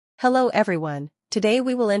Hello everyone, today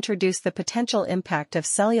we will introduce the potential impact of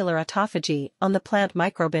cellular autophagy on the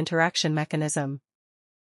plant-microbe interaction mechanism.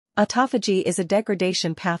 Autophagy is a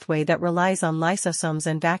degradation pathway that relies on lysosomes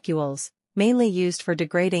and vacuoles, mainly used for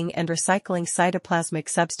degrading and recycling cytoplasmic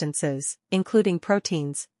substances, including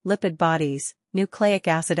proteins, lipid bodies, nucleic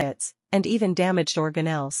acids, and even damaged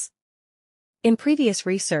organelles. In previous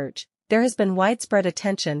research, there has been widespread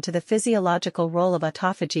attention to the physiological role of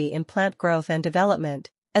autophagy in plant growth and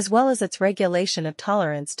development, as well as its regulation of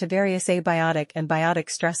tolerance to various abiotic and biotic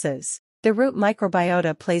stresses. The root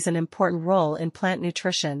microbiota plays an important role in plant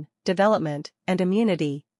nutrition, development, and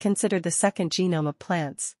immunity, considered the second genome of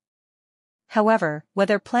plants. However,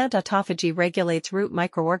 whether plant autophagy regulates root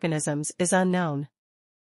microorganisms is unknown.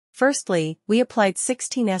 Firstly, we applied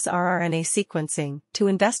 16S rRNA sequencing to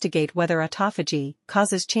investigate whether autophagy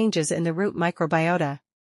causes changes in the root microbiota.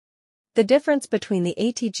 The difference between the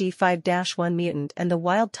ATG5-1 mutant and the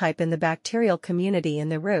wild type in the bacterial community in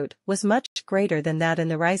the root was much greater than that in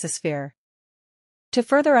the rhizosphere. To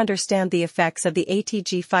further understand the effects of the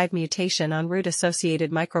ATG5 mutation on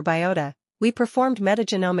root-associated microbiota, we performed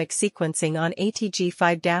metagenomic sequencing on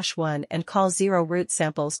ATG5-1 and col0 root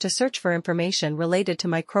samples to search for information related to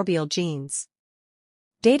microbial genes.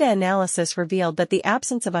 Data analysis revealed that the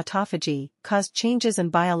absence of autophagy caused changes in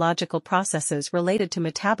biological processes related to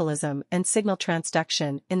metabolism and signal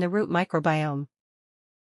transduction in the root microbiome.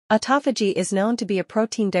 Autophagy is known to be a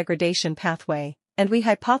protein degradation pathway, and we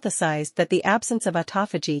hypothesized that the absence of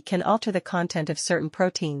autophagy can alter the content of certain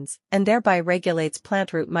proteins, and thereby regulates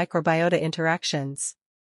plant-root microbiota interactions.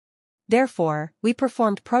 Therefore, we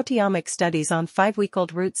performed proteomic studies on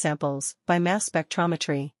 5-week-old root samples by mass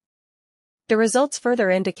spectrometry. The results further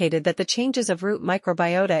indicated that the changes of root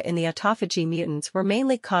microbiota in the autophagy mutants were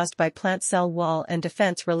mainly caused by plant cell wall and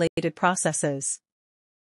defense-related processes.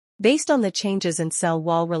 Based on the changes in cell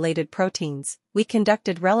wall-related proteins, we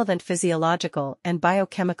conducted relevant physiological and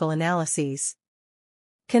biochemical analyses.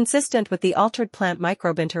 Consistent with the altered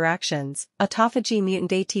plant-microbe interactions, autophagy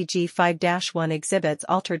mutant ATG5-1 exhibits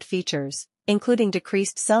altered features, including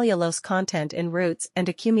decreased cellulose content in roots and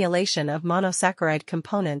accumulation of monosaccharide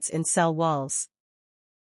components in cell walls.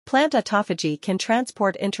 Plant autophagy can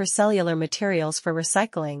transport intracellular materials for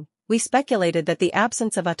recycling. We speculated that the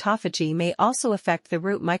absence of autophagy may also affect the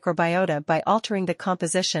root microbiota by altering the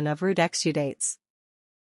composition of root exudates.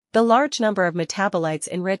 The large number of metabolites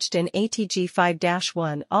enriched in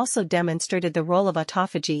ATG5-1 also demonstrated the role of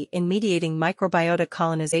autophagy in mediating microbiota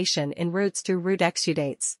colonization in roots through root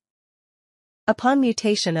exudates. Upon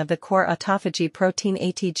mutation of the core autophagy protein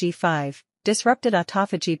ATG5, disrupted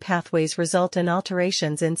autophagy pathways result in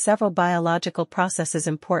alterations in several biological processes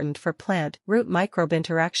important for plant-root microbe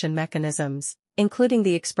interaction mechanisms, including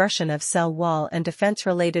the expression of cell wall and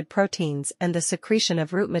defense-related proteins and the secretion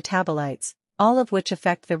of root metabolites, all of which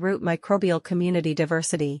affect the root microbial community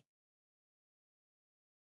diversity.